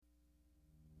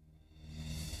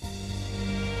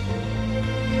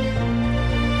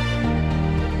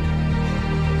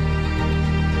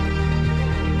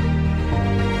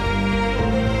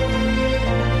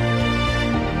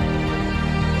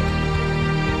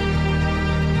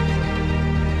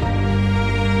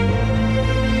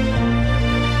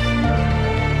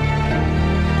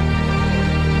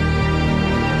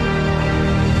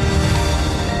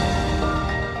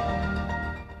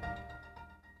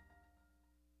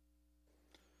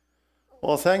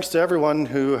Well, thanks to everyone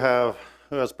who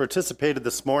has participated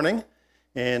this morning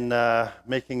in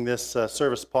making this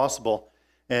service possible,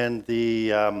 and the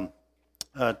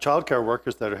childcare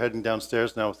workers that are heading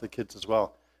downstairs now with the kids as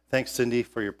well. Thanks, Cindy,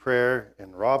 for your prayer,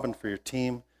 and Robin for your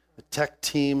team, the tech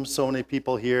team, so many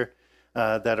people here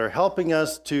that are helping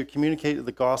us to communicate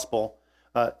the gospel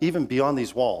even beyond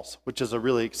these walls, which is a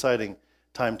really exciting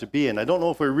time to be in. I don't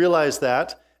know if we realize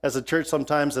that. As a church,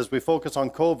 sometimes as we focus on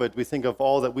COVID, we think of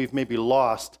all that we've maybe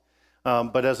lost.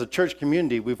 But as a church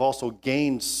community, we've also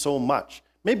gained so much.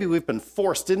 Maybe we've been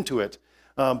forced into it,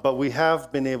 but we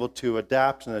have been able to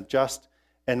adapt and adjust,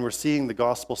 and we're seeing the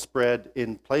gospel spread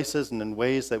in places and in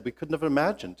ways that we couldn't have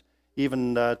imagined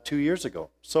even 2 years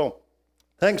ago. So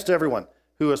thanks to everyone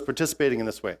who is participating in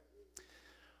this way.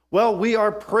 Well, we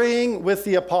are praying with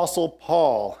the Apostle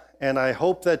Paul, and I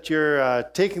hope that you're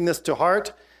taking this to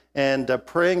heart and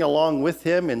praying along with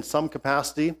him in some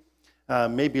capacity,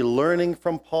 maybe learning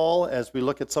from Paul as we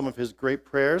look at some of his great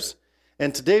prayers.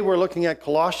 And today we're looking at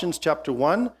Colossians chapter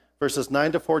 1, verses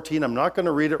 9 to 14. I'm not going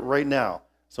to read it right now,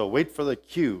 so wait for the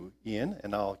cue, Ian,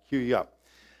 and I'll cue you up.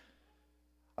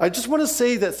 I just want to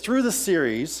say that through the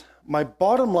series, my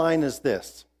bottom line is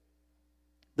this: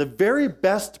 the very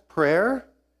best prayer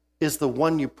is the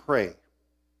one you pray.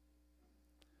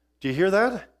 Do you hear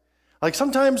that? Like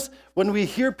sometimes when we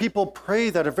hear people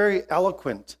pray that are very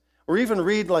eloquent, or even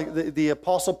read like the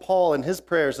Apostle Paul and his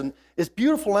prayers, and it's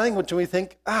beautiful language, and we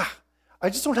think, I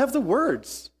just don't have the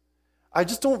words. I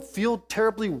just don't feel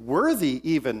terribly worthy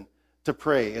even to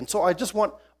pray. And so I just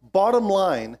want, bottom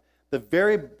line, the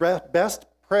very best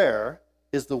prayer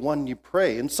is the one you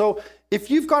pray. And so if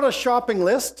you've got a shopping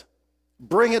list,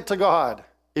 bring it to God.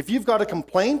 If you've got a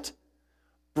complaint,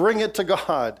 bring it to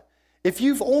God. If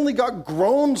you've only got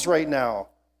groans right now,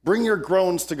 bring your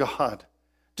groans to God.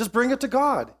 Just bring it to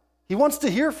God. He wants to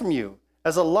hear from you,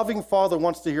 as a loving father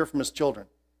wants to hear from his children.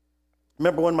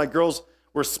 Remember when my girls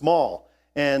were small,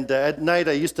 and at night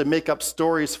I used to make up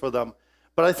stories for them.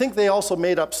 But I think they also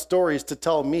made up stories to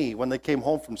tell me when they came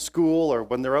home from school or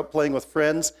when they're out playing with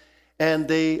friends. And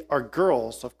they are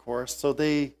girls, of course, so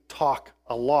they talk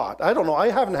a lot. I don't know, I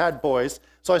haven't had boys,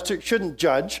 so I shouldn't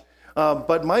judge.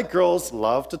 But my girls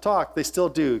love to talk. They still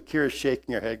do. Kira's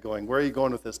shaking her head going, where are you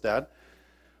going with this, Dad?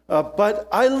 But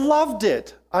I loved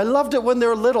it. I loved it when they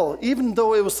were little, even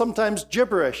though it was sometimes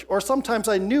gibberish, or sometimes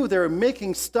I knew they were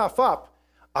making stuff up.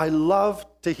 I loved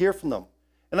to hear from them.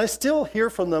 And I still hear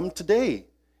from them today.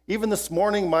 Even this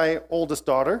morning, my oldest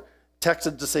daughter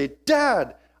texted to say,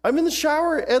 Dad, I'm in the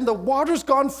shower and the water's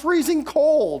gone freezing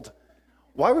cold.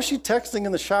 Why was she texting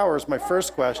in the shower is my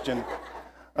first question.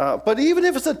 But even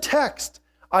if it's a text,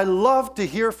 I love to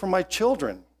hear from my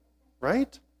children,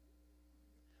 right?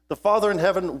 The Father in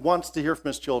heaven wants to hear from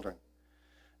his children.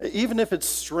 Even if it's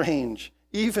strange,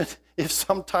 even if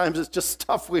sometimes it's just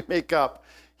stuff we make up,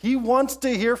 he wants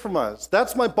to hear from us.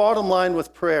 That's my bottom line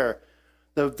with prayer.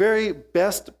 The very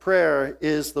best prayer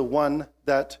is the one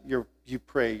that you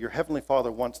pray. Your Heavenly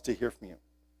Father wants to hear from you.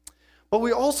 But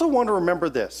we also want to remember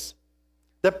this,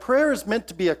 that prayer is meant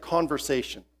to be a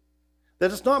conversation.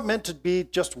 That it's not meant to be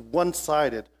just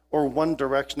one-sided or one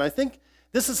direction. I think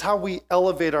this is how we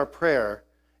elevate our prayer,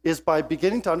 is by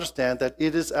beginning to understand that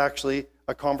it is actually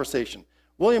a conversation.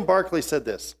 William Barclay said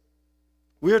this: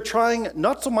 we are trying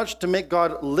not so much to make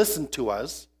God listen to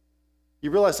us. You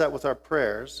realize that with our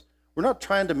prayers. We're not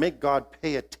trying to make God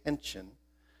pay attention.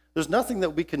 There's nothing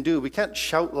that we can do. We can't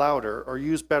shout louder or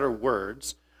use better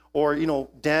words or,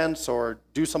 dance or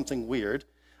do something weird.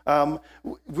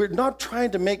 We're not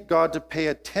trying to make God to pay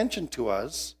attention to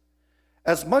us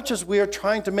as much as we are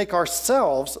trying to make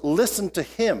ourselves listen to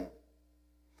him.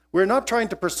 We're not trying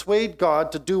to persuade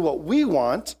God to do what we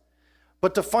want,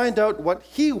 but to find out what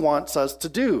he wants us to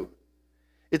do.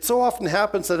 It so often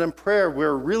happens that in prayer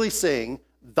we're really saying,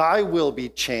 thy will be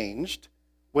changed,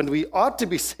 when we ought to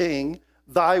be saying,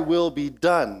 thy will be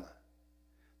done.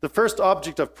 The first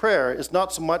object of prayer is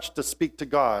not so much to speak to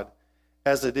God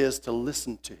as it is to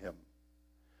listen to him.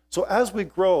 So as we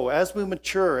grow, as we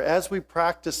mature, as we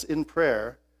practice in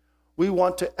prayer, we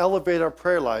want to elevate our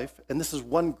prayer life, and this is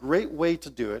one great way to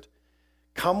do it.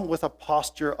 Come with a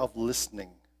posture of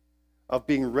listening, of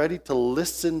being ready to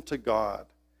listen to God.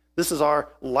 This is our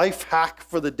life hack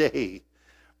for the day.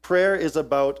 Prayer is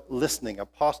about listening, a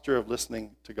posture of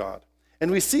listening to God.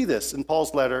 And we see this in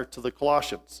Paul's letter to the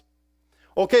Colossians.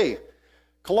 Okay,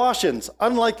 Colossians,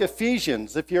 unlike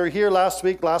Ephesians, if you're here last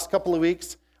couple of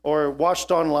weeks, or watched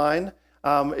online,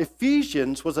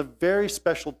 Ephesians was a very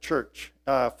special church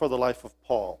for the life of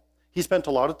Paul. He spent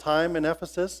a lot of time in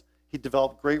Ephesus. He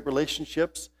developed great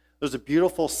relationships. There's a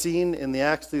beautiful scene in the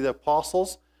Acts of the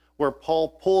Apostles where Paul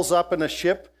pulls up in a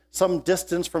ship some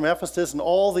distance from Ephesus, and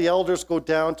all the elders go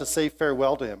down to say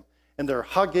farewell to him. And they're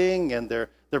hugging, and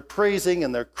they're praising,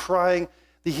 and they're crying.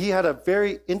 He had a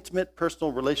very intimate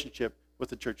personal relationship with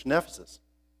the church in Ephesus.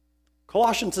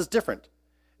 Colossians is different.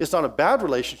 It's not a bad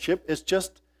relationship, it's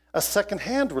just a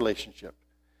second-hand relationship.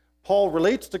 Paul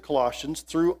relates to Colossians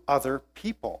through other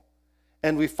people.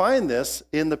 And we find this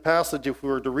in the passage, if we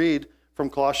were to read from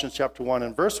Colossians chapter 1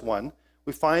 and verse 1,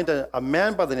 we find a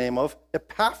man by the name of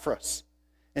Epaphras.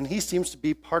 And he seems to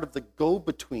be part of the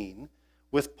go-between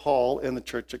with Paul in the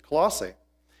church at Colossae.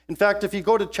 In fact, if you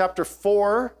go to chapter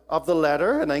 4 of the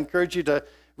letter, and I encourage you to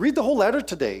read the whole letter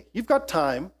today. You've got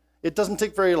time. It doesn't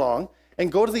take very long.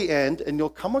 And go to the end, and you'll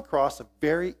come across a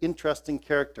very interesting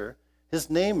character. His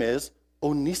name is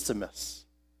Onesimus.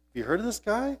 Have you heard of this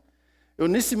guy?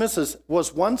 Onesimus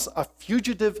was once a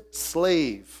fugitive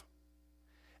slave.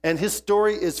 And his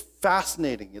story is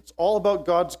fascinating. It's all about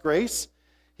God's grace.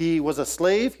 He was a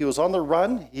slave. He was on the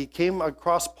run. He came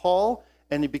across Paul,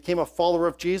 and he became a follower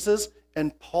of Jesus.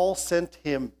 And Paul sent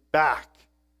him back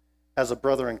as a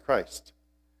brother in Christ.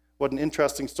 What an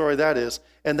interesting story that is.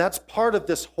 And that's part of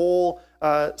this whole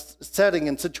setting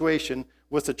and situation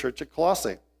with the church at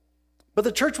Colossae. But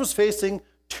the church was facing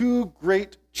two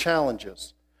great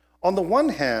challenges. On the one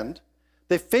hand,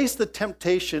 they faced the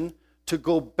temptation to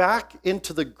go back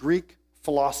into the Greek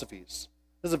philosophies.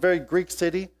 This is a very Greek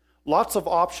city, lots of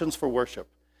options for worship.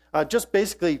 Just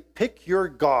basically pick your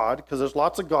God, because there's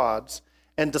lots of gods,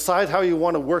 and decide how you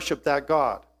want to worship that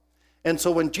God. And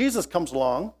so when Jesus comes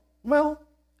along, well,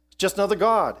 it's just another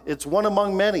God. It's one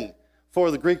among many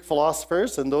for the Greek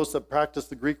philosophers and those that practice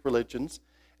the Greek religions.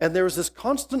 And there was this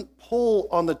constant pull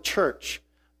on the church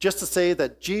just to say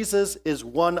that Jesus is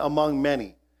one among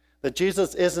many, that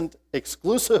Jesus isn't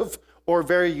exclusive or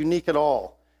very unique at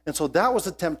all. And so that was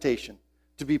a temptation,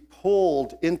 to be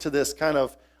pulled into this kind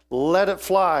of let it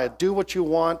fly, do what you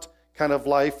want kind of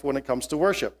life when it comes to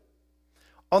worship.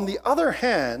 On the other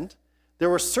hand, there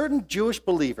were certain Jewish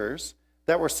believers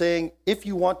that were saying, if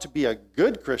you want to be a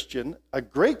good Christian, a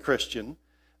great Christian,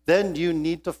 then you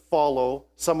need to follow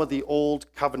some of the old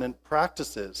covenant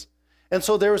practices. And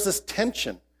so there was this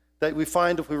tension that we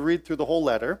find if we read through the whole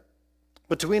letter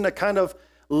between a kind of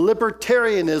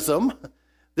libertarianism,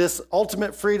 this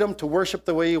ultimate freedom to worship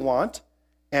the way you want,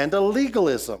 and a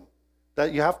legalism,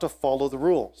 that you have to follow the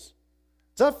rules.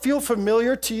 Does that feel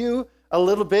familiar to you a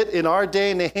little bit in our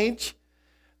day and age?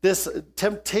 This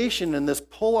temptation and this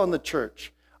pull on the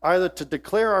church, either to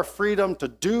declare our freedom to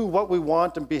do what we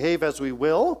want and behave as we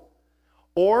will,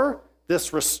 or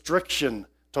this restriction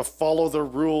to follow the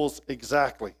rules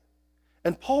exactly.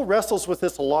 And Paul wrestles with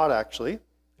this a lot, actually.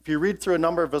 If you read through a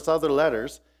number of his other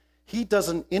letters, he does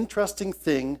an interesting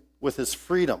thing with his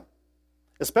freedom,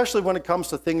 especially when it comes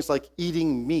to things like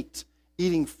eating meat,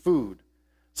 eating food.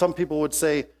 Some people would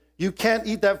say, you can't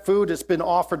eat that food, it's been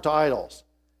offered to idols.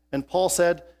 And Paul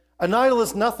said, an idol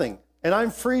is nothing, and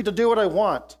I'm free to do what I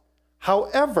want.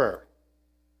 However,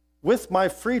 with my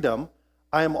freedom,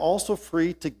 I am also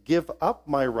free to give up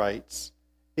my rights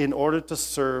in order to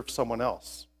serve someone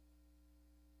else.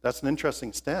 That's an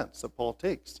interesting stance that Paul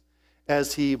takes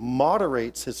as he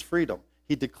moderates his freedom.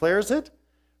 He declares it,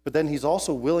 but then he's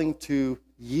also willing to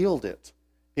yield it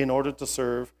in order to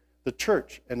serve the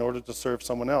church, in order to serve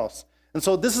someone else. And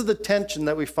so this is the tension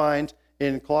that we find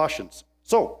in Colossians.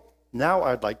 So now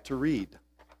I'd like to read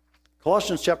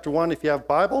Colossians chapter 1. If you have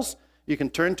Bibles, you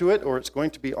can turn to it, or it's going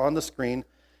to be on the screen.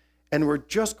 And we're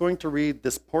just going to read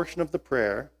this portion of the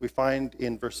prayer we find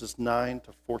in verses 9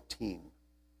 to 14.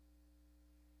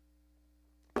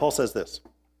 Paul says this: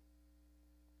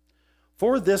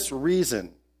 for this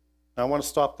reason, I want to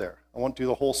stop there. I won't do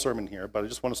the whole sermon here, but I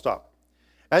just want to stop.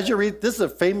 As you read, this is a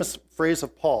famous phrase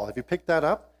of Paul. Have you picked that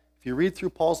up? If you read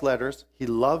through Paul's letters, he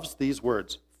loves these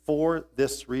words, for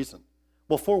this reason.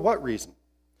 Well, for what reason?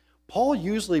 Paul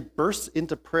usually bursts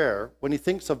into prayer when he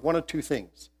thinks of one of two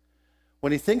things.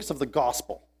 When he thinks of the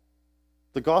gospel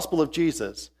of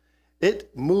Jesus, it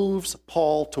moves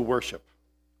Paul to worship.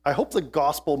 I hope the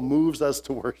gospel moves us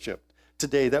to worship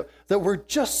today, that we're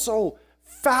just so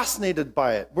fascinated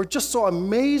by it. We're just so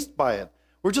amazed by it.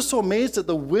 We're just so amazed at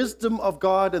the wisdom of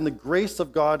God and the grace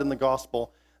of God in the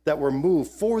gospel that we're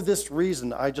moved. For this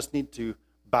reason, I just need to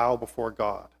bow before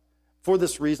God. For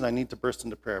this reason, I need to burst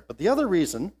into prayer. But the other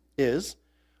reason is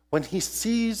when he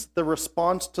sees the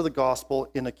response to the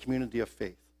gospel in a community of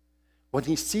faith. When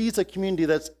he sees a community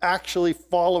that's actually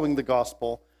following the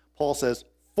gospel, Paul says,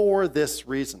 for this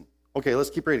reason. Okay, let's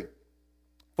keep reading.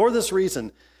 For this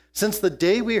reason, since the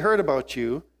day we heard about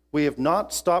you, we have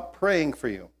not stopped praying for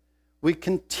you. we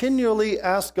continually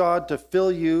ask God to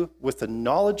fill you with the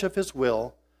knowledge of his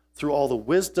will through all the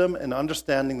wisdom and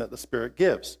understanding that the Spirit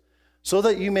gives, so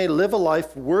that you may live a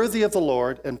life worthy of the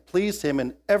Lord and please him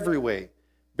in every way,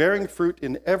 bearing fruit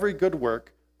in every good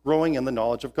work, growing in the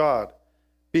knowledge of God,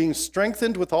 being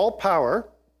strengthened with all power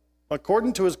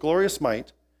according to his glorious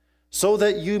might, so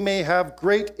that you may have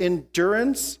great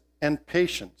endurance and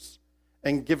patience,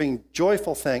 and giving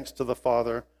joyful thanks to the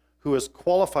Father who has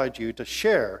qualified you to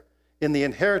share in the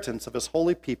inheritance of his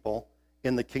holy people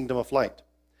in the kingdom of light.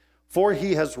 For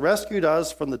he has rescued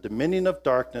us from the dominion of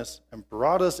darkness and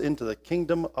brought us into the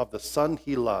kingdom of the Son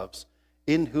he loves,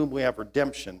 in whom we have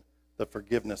redemption, the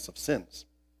forgiveness of sins.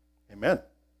 Amen.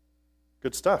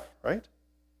 Good stuff, right?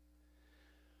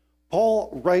 Paul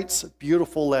writes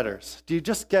beautiful letters. Do you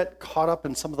just get caught up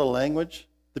in some of the language,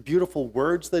 the beautiful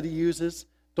words that he uses?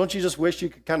 Don't you just wish you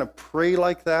could kind of pray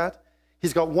like that?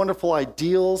 He's got wonderful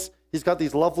ideals. He's got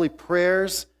these lovely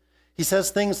prayers. He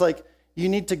says things like, you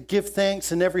need to give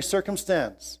thanks in every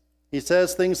circumstance. He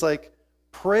says things like,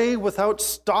 pray without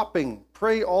stopping,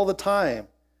 pray all the time.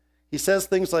 He says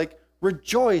things like,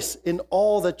 rejoice in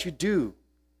all that you do.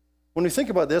 When we think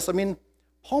about this, I mean,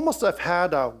 Paul must have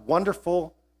had a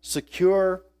wonderful,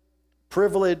 secure,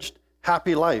 privileged,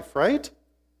 happy life, right?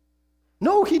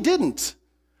 No, he didn't.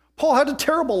 Paul had a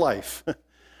terrible life.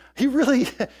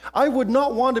 I would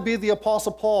not want to be the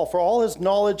Apostle Paul for all his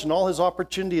knowledge and all his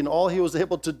opportunity and all he was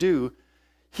able to do.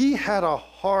 He had a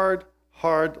hard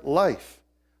life.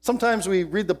 Sometimes we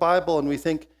read the Bible and we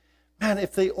think, man,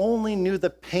 if they only knew the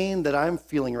pain that I'm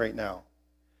feeling right now,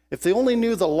 if they only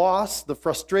knew the loss, the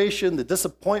frustration, the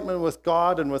disappointment with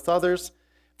God and with others,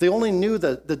 if they only knew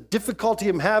the difficulty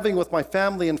I'm having with my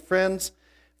family and friends,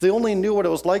 if they only knew what it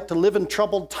was like to live in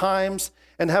troubled times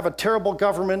and have a terrible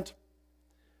government.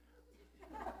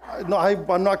 No,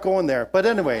 I'm not going there. But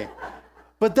anyway,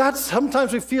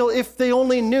 sometimes we feel if they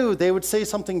only knew, they would say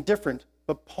something different.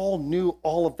 But Paul knew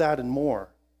all of that and more.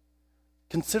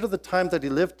 Consider the time that he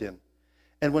lived in.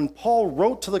 And when Paul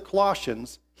wrote to the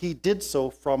Colossians, he did so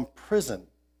from prison.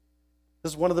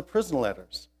 This is one of the prison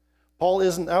letters. Paul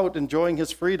isn't out enjoying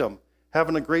his freedom,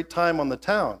 having a great time on the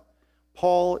town.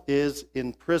 Paul is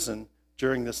in prison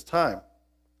during this time.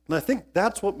 And I think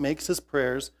that's what makes his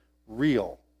prayers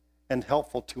real and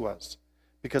helpful to us.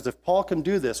 Because if Paul can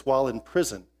do this while in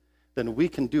prison, then we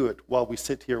can do it while we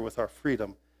sit here with our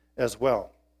freedom as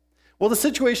well. Well, the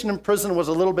situation in prison was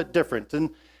a little bit different.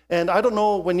 And I don't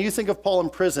know, when you think of Paul in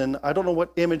prison, I don't know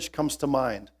what image comes to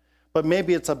mind. But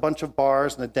maybe it's a bunch of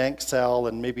bars and a dank cell,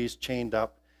 and maybe he's chained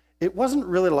up. It wasn't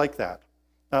really like that.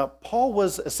 Paul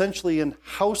was essentially in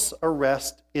house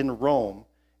arrest in Rome,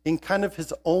 in kind of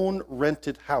his own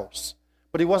rented house.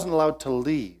 But he wasn't allowed to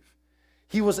leave.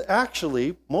 He was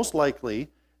actually, most likely,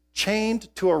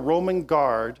 chained to a Roman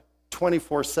guard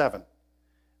 24/7.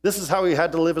 This is how he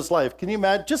had to live his life. Can you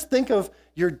imagine? Just think of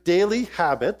your daily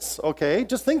habits, okay?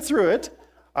 Just think through it.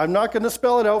 I'm not going to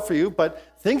spell it out for you, but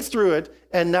think through it.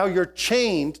 And now you're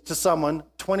chained to someone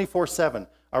 24/7,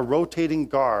 a rotating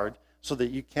guard, so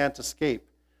that you can't escape.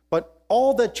 But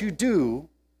all that you do,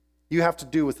 you have to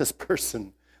do with this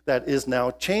person that is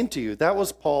now chained to you. That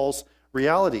was Paul's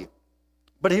reality.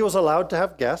 But he was allowed to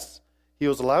have guests. He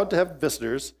was allowed to have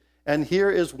visitors. And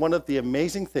here is one of the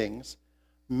amazing things.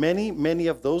 Many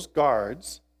of those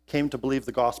guards came to believe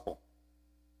the gospel.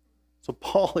 So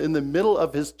Paul, in the middle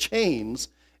of his chains,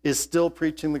 is still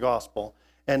preaching the gospel.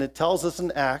 And it tells us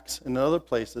in Acts and in other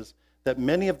places that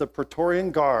many of the Praetorian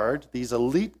Guard, these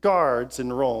elite guards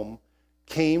in Rome,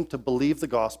 came to believe the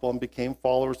gospel and became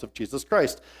followers of Jesus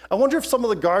Christ. I wonder if some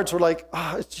of the guards were like,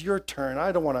 it's your turn.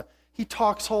 I don't want to. He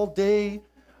talks all day.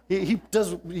 He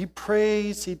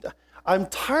prays. I'm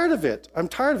tired of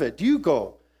it. You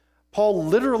go. Paul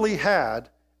literally had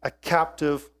a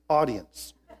captive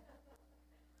audience.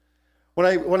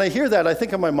 When I hear that, I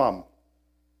think of my mom.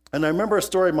 And I remember a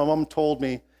story my mom told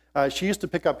me. She used to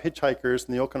pick up hitchhikers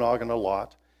in the Okanagan a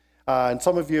lot. And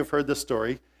some of you have heard this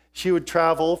story. She would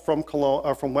travel from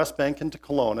West Bank into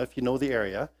Kelowna, if you know the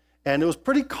area. And it was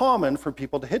pretty common for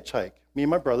people to hitchhike. Me and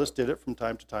my brothers did it from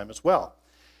time to time as well.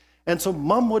 And so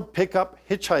Mom would pick up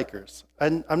hitchhikers.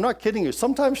 And I'm not kidding you.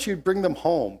 Sometimes she would bring them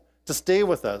home to stay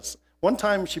with us. One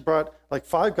time she brought like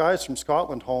 5 guys from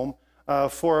Scotland home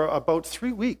for about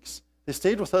 3 weeks. They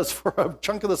stayed with us for a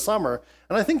chunk of the summer.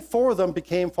 And I think 4 of them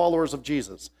became followers of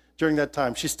Jesus during that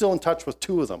time. She's still in touch with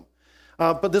 2 of them.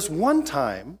 But this one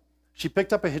time, she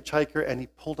picked up a hitchhiker and he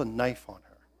pulled a knife on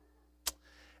her.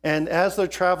 And as they're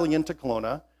traveling into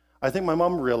Kelowna, I think my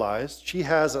mom realized she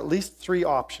has at least 3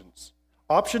 options.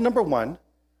 Option number 1,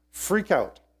 freak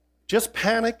out. Just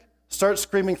panic, start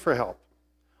screaming for help.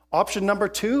 Option number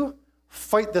 2,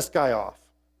 fight this guy off,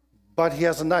 but he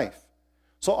has a knife.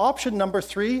 So option number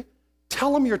 3,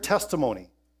 tell him your testimony.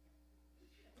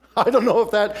 I don't know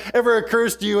if that ever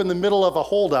occurs to you in the middle of a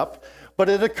holdup, but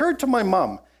it occurred to my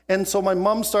mom. And so my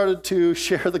mom started to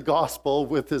share the gospel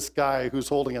with this guy who's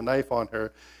holding a knife on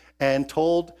her and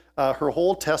told her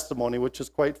whole testimony, which is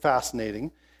quite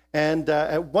fascinating. And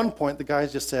at one point, the guy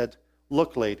just said,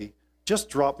 "Look, lady, just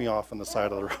drop me off on the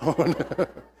side of the road."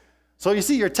 So you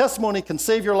see, your testimony can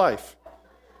save your life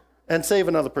and save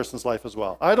another person's life as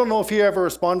well. I don't know if he ever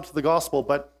responded to the gospel,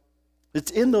 but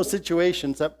it's in those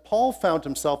situations that Paul found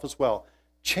himself as well,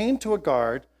 chained to a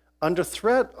guard, under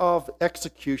threat of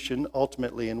execution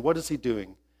ultimately. And what is he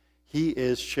doing? He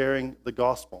is sharing the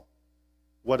gospel.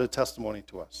 What a testimony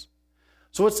to us.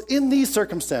 So it's in these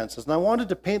circumstances, and I wanted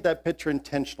to paint that picture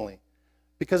intentionally,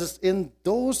 because it's in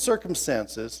those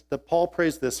circumstances that Paul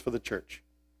prays this for the church.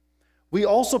 We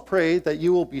also pray that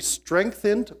you will be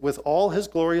strengthened with all his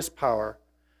glorious power,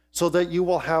 so that you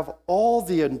will have all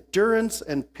the endurance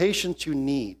and patience you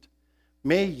need.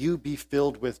 May you be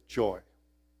filled with joy.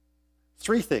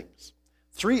 3 things,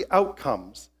 3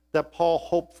 outcomes that Paul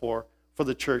hoped for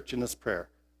the church in his prayer.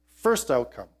 First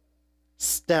outcome,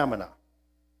 stamina.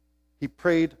 He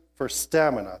prayed for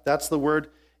stamina. That's the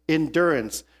word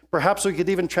endurance. Perhaps we could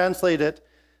even translate it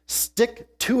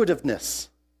stick-to-itiveness.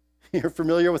 You're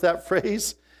familiar with that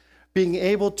phrase? Being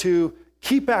able to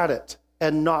keep at it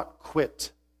and not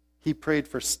quit. He prayed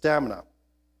for stamina.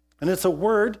 And it's a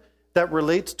word that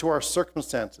relates to our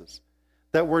circumstances,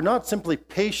 that we're not simply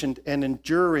patient and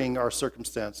enduring our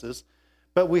circumstances,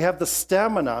 but we have the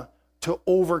stamina to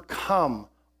overcome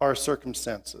our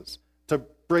circumstances, to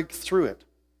break through it.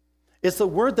 It's a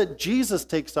word that Jesus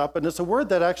takes up, and it's a word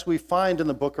that actually we find in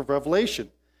the book of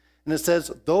Revelation. And it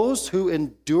says, those who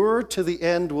endure to the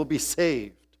end will be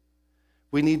saved.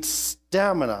 We need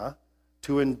stamina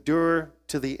to endure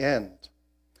to the end.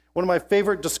 One of my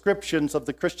favorite descriptions of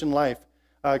the Christian life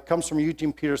comes from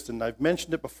Eugene Peterson. I've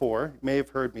mentioned it before. You may have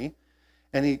heard me.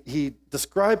 And he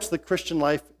describes the Christian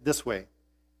life this way.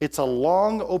 It's a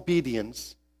long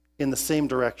obedience in the same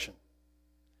direction.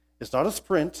 It's not a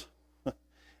sprint.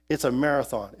 It's a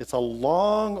marathon. It's a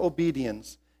long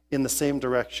obedience in the same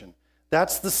direction.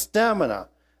 That's the stamina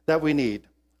that we need.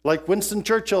 Like Winston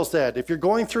Churchill said, if you're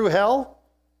going through hell,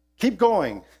 keep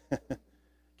going.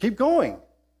 Keep going.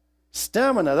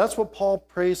 Stamina, that's what Paul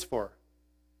prays for.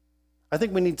 I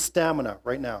think we need stamina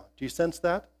right now. Do you sense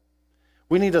that?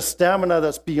 We need a stamina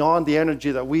that's beyond the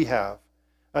energy that we have.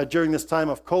 During this time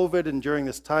of COVID and during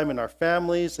this time in our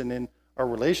families and in our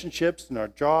relationships and our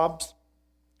jobs,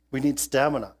 we need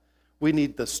stamina. We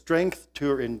need the strength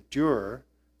to endure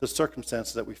the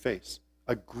circumstances that we face.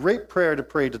 A great prayer to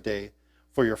pray today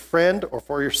for your friend or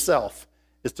for yourself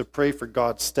is to pray for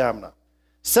God's stamina.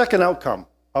 Second outcome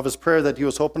of his prayer that he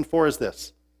was hoping for is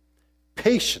this: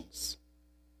 patience.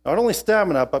 Not only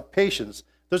stamina, but patience.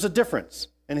 There's a difference,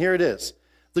 and here it is.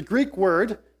 The Greek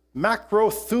word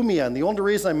macrothumia, and the only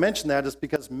reason I mention that is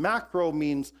because macro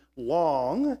means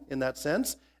long in that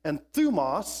sense, and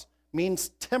thumos means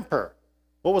temper.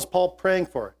 What was Paul praying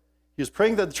for? He was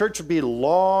praying that the church would be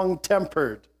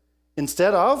long-tempered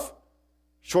instead of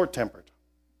short-tempered.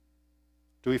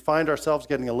 Do we find ourselves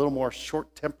getting a little more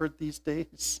short-tempered these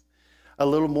days? A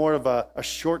little more of a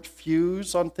short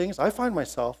fuse on things? I find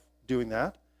myself doing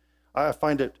that. I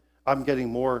find it, I'm getting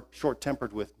more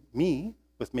short-tempered with me,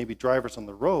 with maybe drivers on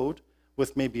the road,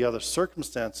 with maybe other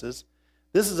circumstances.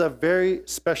 This is a very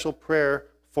special prayer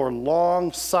for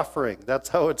long suffering. That's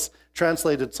how it's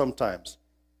translated sometimes.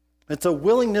 It's a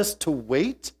willingness to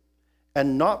wait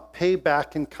and not pay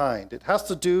back in kind. It has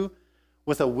to do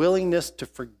with a willingness to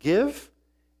forgive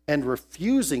and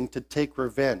refusing to take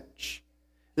revenge.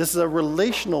 This is a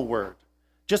relational word.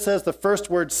 Just as the first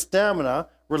word, stamina,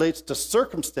 relates to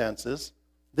circumstances,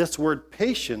 this word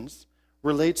patience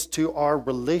relates to our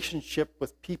relationship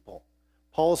with people.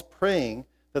 Paul is praying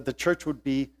that the church would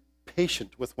be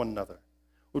patient with one another,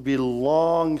 would be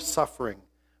long-suffering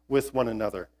with one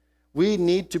another. We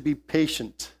need to be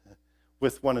patient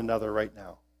with one another right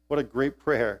now. What a great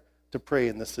prayer to pray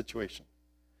in this situation.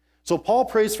 So Paul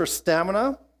prays for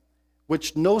stamina,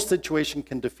 which no situation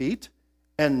can defeat,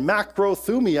 and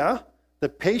macrothumia, the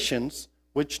patience,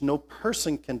 which no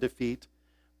person can defeat.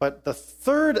 But the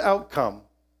third outcome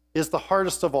is the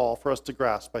hardest of all for us to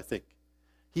grasp, I think.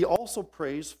 He also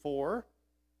prays for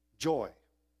joy.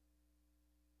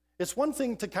 It's one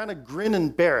thing to kind of grin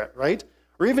and bear it, right?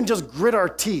 Or even just grit our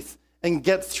teeth and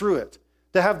get through it.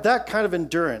 To have that kind of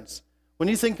endurance. When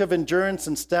you think of endurance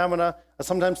and stamina, I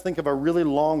sometimes think of a really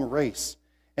long race.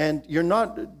 And you're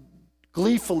not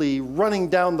gleefully running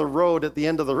down the road at the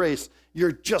end of the race.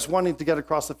 You're just wanting to get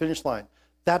across the finish line.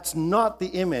 That's not the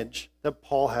image that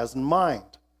Paul has in mind.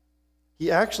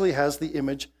 He actually has the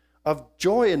image of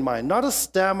joy in mind, not a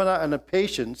stamina and a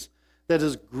patience that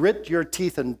is grit your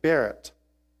teeth and bear it.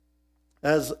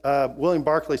 As William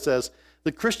Barclay says,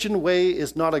 the Christian way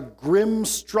is not a grim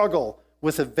struggle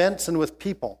with events and with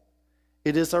people.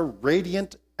 It is a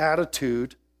radiant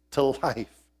attitude to life.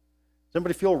 Does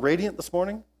anybody feel radiant this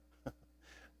morning?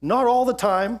 Not all the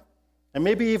time, and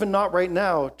maybe even not right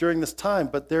now during this time,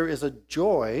 but there is a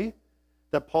joy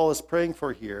that Paul is praying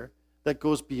for here that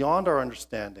goes beyond our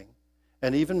understanding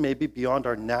and even maybe beyond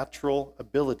our natural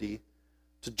ability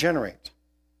to generate.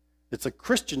 It's a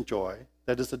Christian joy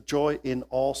that is a joy in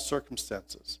all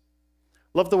circumstances.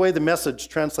 Love the way the Message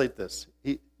translate this.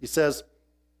 He says,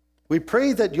 we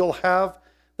pray that you'll have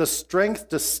the strength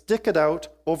to stick it out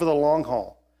over the long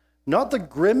haul. Not the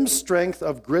grim strength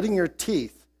of gritting your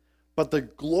teeth, but the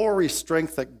glory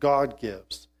strength that God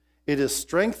gives. It is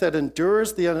strength that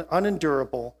endures the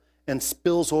unendurable and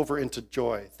spills over into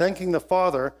joy, thanking the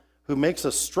Father who makes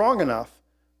us strong enough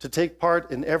to take part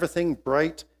in everything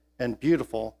bright and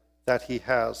beautiful that he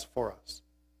has for us.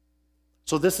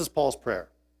 So this is Paul's prayer.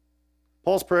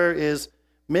 Paul's prayer is,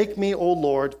 make me, O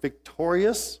Lord,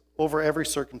 victorious over every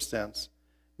circumstance.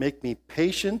 Make me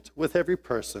patient with every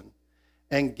person,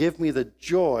 and give me the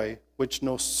joy which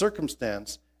no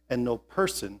circumstance and no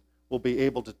person will be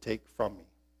able to take from me.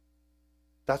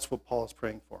 That's what Paul is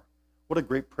praying for. What a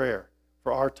great prayer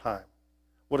for our time.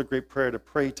 What a great prayer to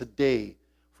pray today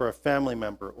for a family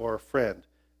member or a friend.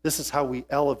 This is how we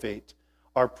elevate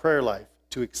our prayer life,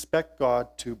 to expect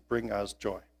God to bring us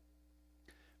joy.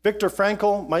 Viktor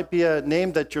Frankl might be a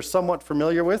name that you're somewhat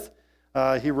familiar with.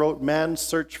 He wrote Man's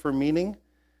Search for Meaning.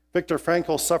 Viktor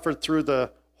Frankl suffered through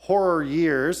the horror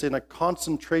years in a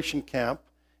concentration camp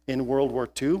in World War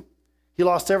II. He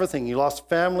lost everything. He lost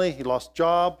family, he lost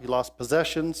job, he lost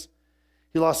possessions.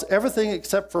 He lost everything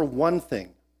except for one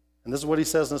thing. And this is what he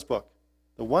says in his book.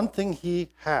 The one thing he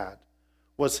had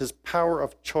was his power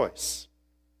of choice.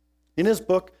 In his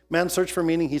book, Man's Search for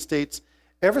Meaning, he states,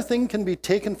 everything can be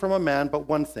taken from a man but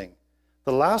one thing,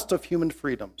 the last of human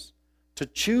freedoms, to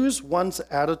choose one's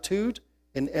attitude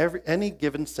in any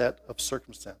given set of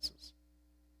circumstances.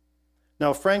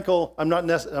 Now, Frankl, I'm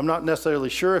not necessarily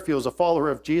sure if he was a follower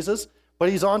of Jesus, but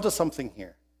he's on to something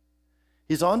here.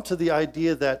 He's on to the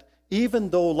idea that even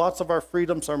though lots of our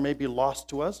freedoms are maybe lost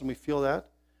to us, and we feel that,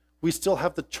 we still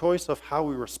have the choice of how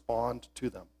we respond to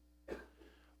them.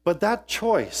 But that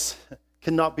choice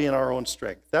cannot be in our own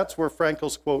strength. That's where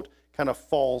Frankl's quote kind of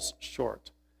falls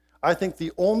short. I think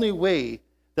the only way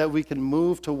that we can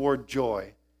move toward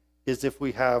joy is if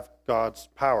we have God's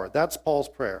power. That's Paul's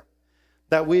prayer.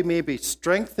 That we may be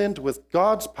strengthened with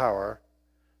God's power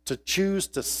to choose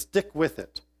to stick with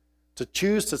it, to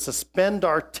choose to suspend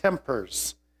our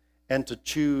tempers, and to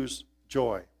choose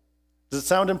joy. Does it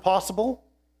sound impossible?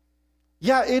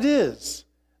 Yeah, it is.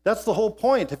 That's the whole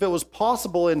point. If it was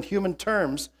possible in human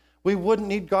terms, we wouldn't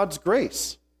need God's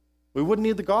grace. We wouldn't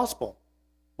need the gospel.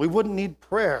 We wouldn't need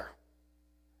prayer.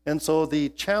 And so the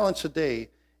challenge today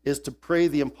is to pray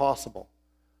the impossible,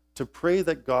 to pray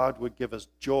that God would give us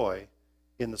joy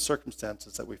in the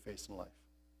circumstances that we face in life.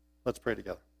 Let's pray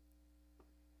together.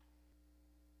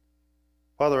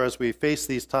 Father, as we face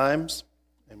these times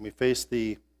and we face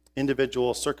the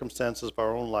individual circumstances of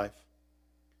our own life,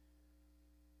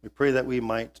 we pray that we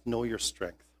might know your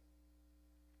strength,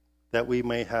 that we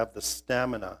may have the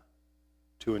stamina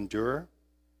to endure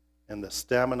and the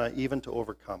stamina even to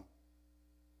overcome,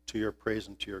 to your praise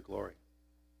and to your glory.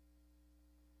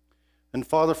 And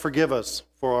Father, forgive us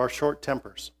for our short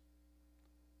tempers,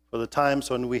 for the times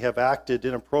when we have acted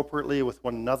inappropriately with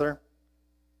one another.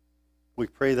 We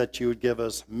pray that you would give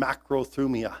us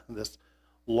macrothumia, this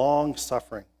long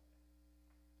suffering.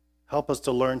 Help us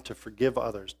to learn to forgive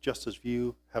others just as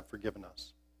you have forgiven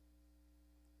us.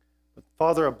 But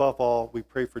Father, above all, we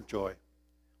pray for joy.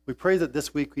 We pray that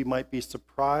this week we might be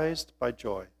surprised by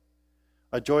joy,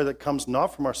 a joy that comes not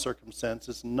from our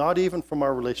circumstances, not even from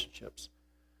our relationships,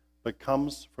 but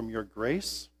comes from your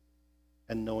grace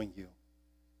and knowing you.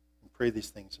 We pray these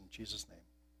things in Jesus'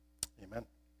 name. Amen.